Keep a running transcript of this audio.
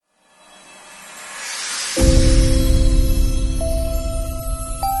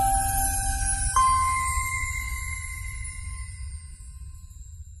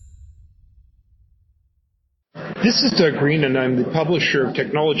This is Doug Green, and I'm the publisher of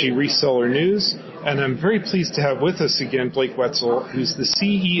Technology Reseller News, and I'm very pleased to have with us again Blake Wetzel, who's the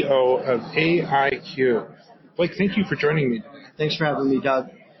CEO of AIQ. Blake, thank you for joining me. Thanks for having me, Doug.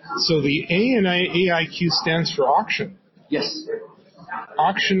 So the A in AIQ stands for auction. Yes.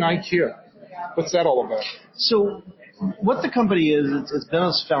 Auction IQ. What's that all about? So what the company is, its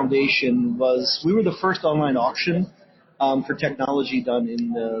Ben's foundation was, we were the first online auction for technology done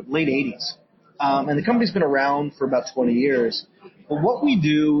in the late 80s. And the company's been around for about 20 years. But what we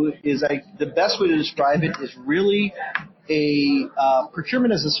do is, the best way to describe it is really a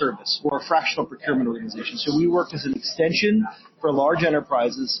procurement as a service or a fractional procurement organization. So we work as an extension for large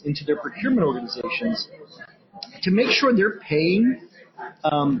enterprises into their procurement organizations to make sure they're paying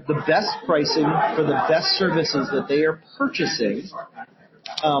the best pricing for the best services that they are purchasing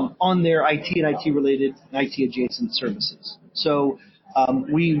on their IT and IT-related and IT-adjacent services. So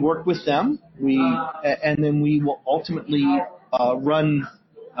we work with them, and then we will ultimately run,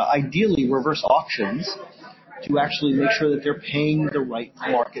 ideally, reverse auctions to actually make sure that they're paying the right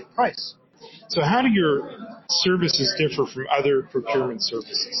market price. So how do your services differ from other procurement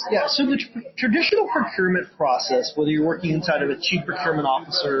services? Yeah, so the traditional procurement process, whether you're working inside of a chief procurement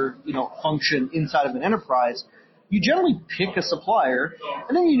officer, function inside of an enterprise, you generally pick a supplier,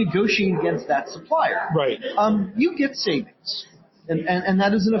 and then you negotiate against that supplier. Right. You get savings, and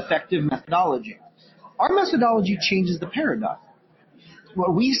that is an effective methodology. Our methodology changes the paradigm.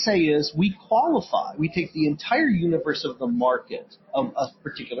 What we say is we qualify. We take the entire universe of the market of a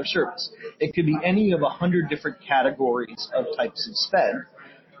particular service. It could be any of 100 different categories of types of spend.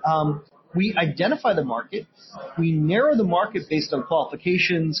 We identify the market. We narrow the market based on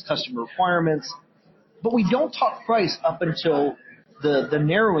qualifications, customer requirements, but we don't talk price up until the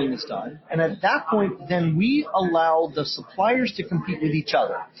narrowing is done. And at that point, then we allow the suppliers to compete with each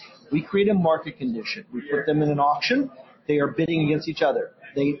other. We create a market condition. We put them in an auction. They are bidding against each other.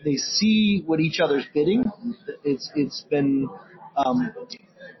 They see what each other's bidding. It's been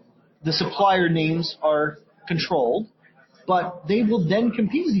the supplier names are controlled, but they will then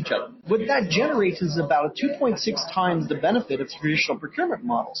compete with each other. What that generates is about a 2.6 times the benefit of traditional procurement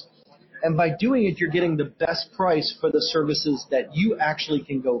models. And by doing it, you're getting the best price for the services that you actually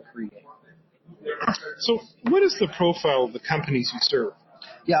can go create. So what is the profile of the companies you serve?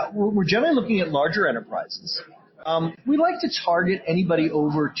 Yeah, we're generally looking at larger enterprises. We like to target anybody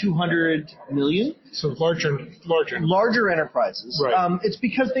over 200 million. So larger enterprises. Right. It's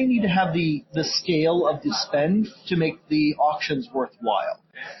because they need to have the scale of the spend to make the auctions worthwhile.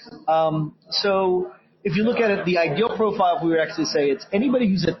 So if you look at it, the ideal profile, we would actually say it's anybody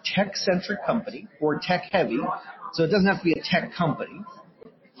who's a tech-centric company or tech-heavy. So it doesn't have to be a tech company.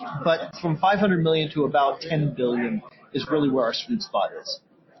 But from 500 million to about 10 billion is really where our sweet spot is.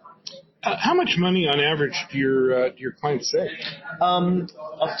 How much money on average do your clients save? I'll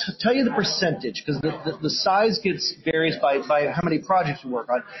tell you the percentage, because the size varies by how many projects we work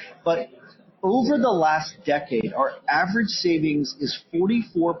on. But over the last decade, our average savings is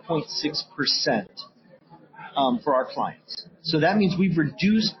 44.6% for our clients. So that means we've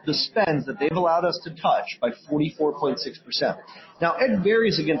reduced the spends that they've allowed us to touch by 44.6%. Now, it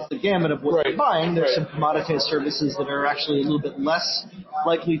varies against the gamut of what they're buying. There's some commoditized services that are actually a little bit less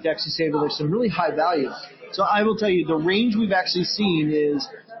likely to actually save, but there's some really high value. So I will tell you, the range we've actually seen is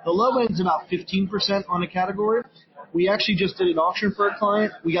the low end is about 15% on a category. We actually just did an auction for a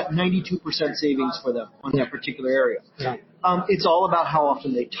client. We got 92% savings for them on that particular area. Yeah. It's all about how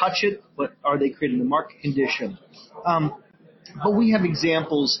often they touch it, but are they creating the market condition? But we have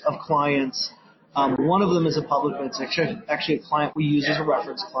examples of clients. One of them is a public one. It's actually a client we use as a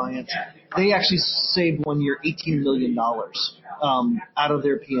reference client. They actually saved 1 year $18 million out of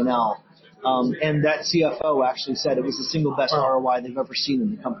their P&L. And that CFO actually said it was the single best ROI they've ever seen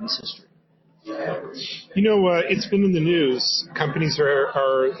in the company's history. It's been in the news. Companies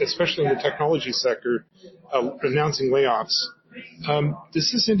are, especially in the technology sector, announcing layoffs.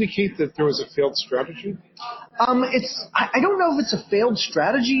 Does this indicate that there was a failed strategy? I don't know if it's a failed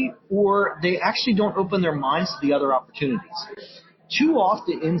strategy or they actually don't open their minds to the other opportunities. Too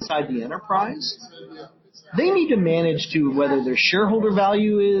often inside the enterprise, they need to manage to whether their shareholder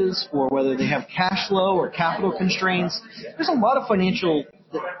value is or whether they have cash flow or capital constraints. There's a lot of financial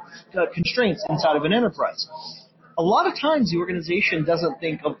constraints inside of an enterprise. A lot of times the organization doesn't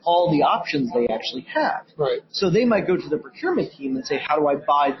think of all the options they actually have. Right. So they might go to the procurement team and say, how do I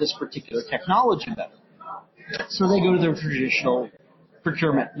buy this particular technology better? So they go to their traditional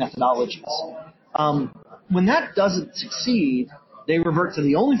procurement methodologies. When that doesn't succeed, they revert to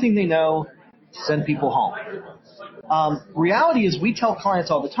the only thing they know, send people home. Reality is we tell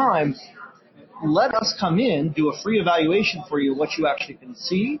clients all the time, let us come in, do a free evaluation for you, what you actually can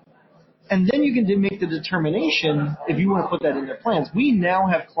see, and then you can make the determination if you want to put that in their plans. We now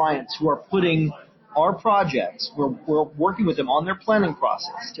have clients who are putting our projects, we're working with them on their planning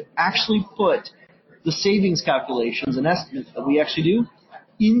process to actually put the savings calculations and estimates that we actually do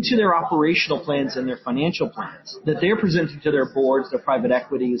into their operational plans and their financial plans that they're presenting to their boards, their private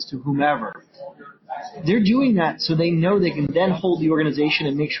equities, to whomever. They're doing that so they know they can then hold the organization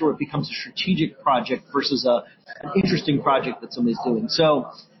and make sure it becomes a strategic project versus an interesting project that somebody's doing. So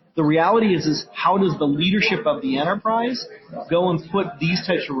the reality is how does the leadership of the enterprise go and put these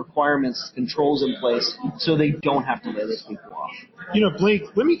types of requirements, controls in place so they don't have to lay those people off? Blake,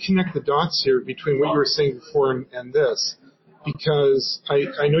 let me connect the dots here between what you were saying before and this, because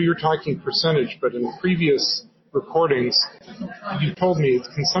I know you're talking percentage, but in previous recordings, you told me it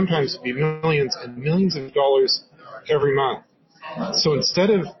can sometimes be millions and millions of dollars every month. So instead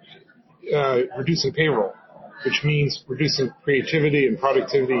of reducing payroll, which means reducing creativity and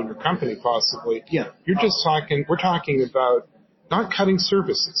productivity in your company possibly, we're talking about not cutting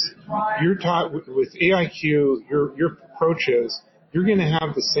services. You're taught with AIQ, your approach is you're going to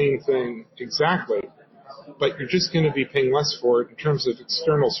have the same thing exactly, but you're just going to be paying less for it in terms of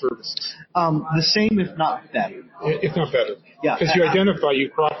external services. The same, if not better. If not better. Yeah. Because you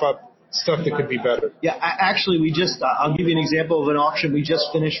crop up stuff that could be better. Yeah, actually, I'll give you an example of an auction we just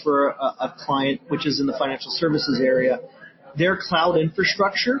finished for a client, which is in the financial services area. Their cloud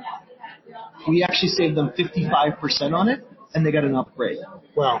infrastructure, we actually saved them 55% on it, and they got an upgrade.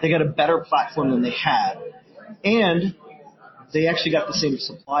 Wow. They got a better platform than they had. And they actually got the same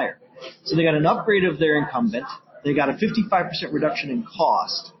supplier. So they got an upgrade of their incumbent, they got a 55% reduction in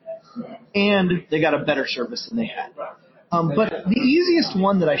cost, and they got a better service than they had. But the easiest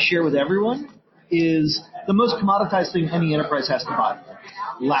one that I share with everyone is the most commoditized thing any enterprise has to buy: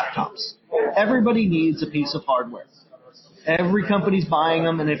 laptops. Everybody needs a piece of hardware. Every company's buying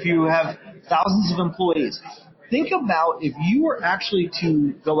them, and if you have thousands of employees, think about if you were actually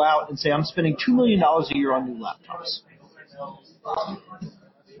to go out and say, I'm spending $2 million a year on new laptops.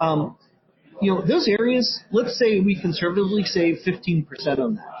 Those areas, let's say we conservatively save 15%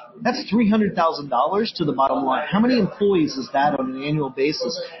 on that. That's $300,000 to the bottom line. How many employees is that on an annual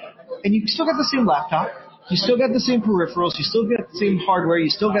basis? And you still got the same laptop, you still got the same peripherals, you still got the same hardware, you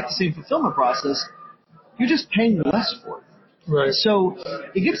still got the same fulfillment process. You're just paying less for it. Right. So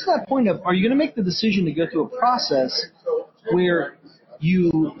it gets to that point of, are you going to make the decision to go through a process where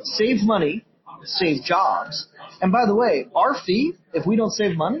you save money, save jobs, and by the way, our fee, if we don't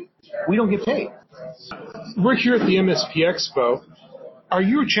save money, we don't get paid. We're here at the MSP Expo. Are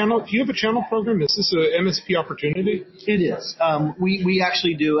you a channel? Do you have a channel program? Is this an MSP opportunity? It is. We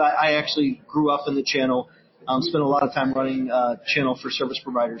actually do. I actually grew up in the channel. Spent a lot of time running channel for service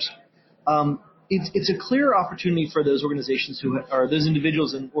providers. It's a clear opportunity for those organizations or those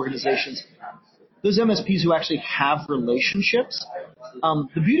individuals and organizations, those MSPs who actually have relationships.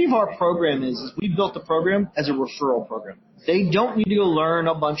 The beauty of our program is we built the program as a referral program. They don't need to go learn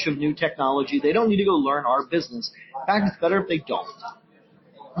a bunch of new technology. They don't need to go learn our business. In fact, it's better if they don't.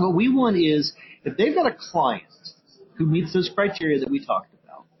 What we want is if they've got a client who meets those criteria that we talked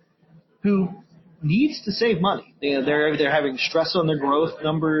about, who needs to save money, they're having stress on their growth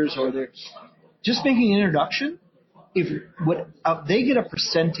numbers, or they're just making an introduction, they get a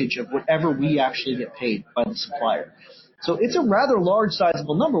percentage of whatever we actually get paid by the supplier. So it's a rather large,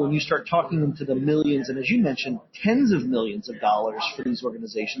 sizable number when you start talking into the millions, and as you mentioned, tens of millions of dollars for these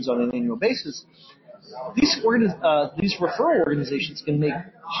organizations on an annual basis. These referral organizations can make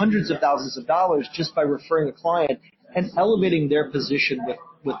hundreds of thousands of dollars just by referring a client and elevating their position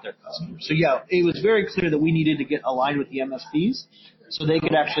with their customers. So yeah, it was very clear that we needed to get aligned with the MSPs so they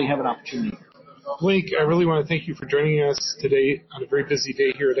could actually have an opportunity. Blake, I really want to thank you for joining us today on a very busy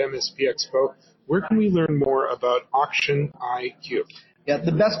day here at MSP Expo. Where can we learn more about Auction IQ? Yeah,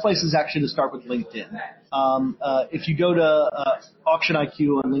 the best place is actually to start with LinkedIn. If you go to Auction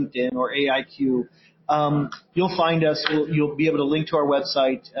IQ on LinkedIn or AIQ, you'll find us. You'll be able to link to our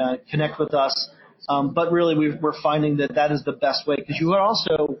website, connect with us. But really, we're finding that is the best way, because you will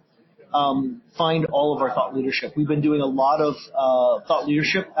also find all of our thought leadership. We've been doing a lot of thought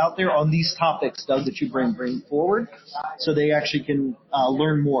leadership out there on these topics, Doug, that you bring forward, so they actually can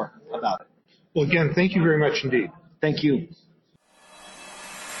learn more about it. Well, again, thank you very much indeed. Thank you.